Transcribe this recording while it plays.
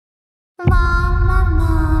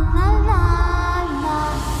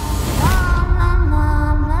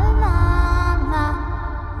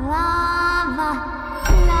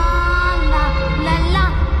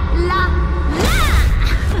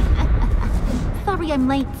Sorry I'm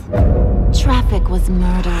late. Traffic was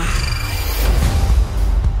murder.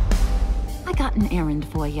 I got an errand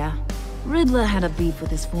for ya. Riddler had a beef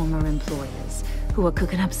with his former employers, who are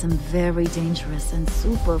cooking up some very dangerous and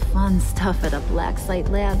super fun stuff at a black site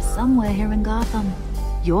lab somewhere here in Gotham.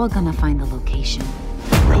 You're gonna find the location.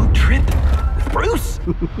 Road trip? With Bruce?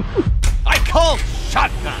 I call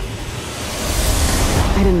shotgun!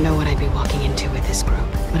 I didn't know what I'd be walking into with this group,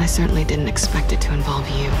 but I certainly didn't expect it to involve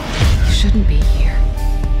you. You shouldn't be here.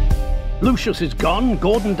 Lucius is gone,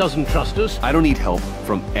 Gordon doesn't trust us. I don't need help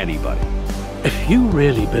from anybody. If you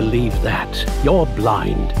really believe that, you're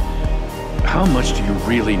blind. How much do you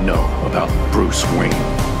really know about Bruce Wayne?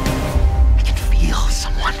 I can feel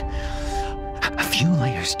someone a few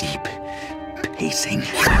layers deep, pacing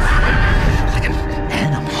like an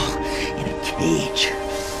animal in a cage.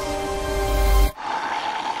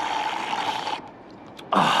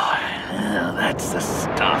 Oh, that's the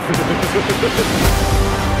stuff.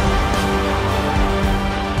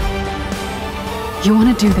 You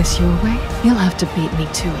want to do this your way? You'll have to beat me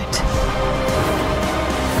to it.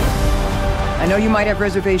 I know you might have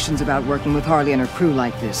reservations about working with Harley and her crew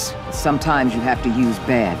like this, but sometimes you have to use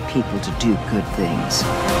bad people to do good things.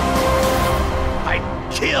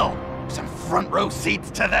 I'd kill some front row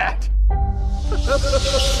seats to that.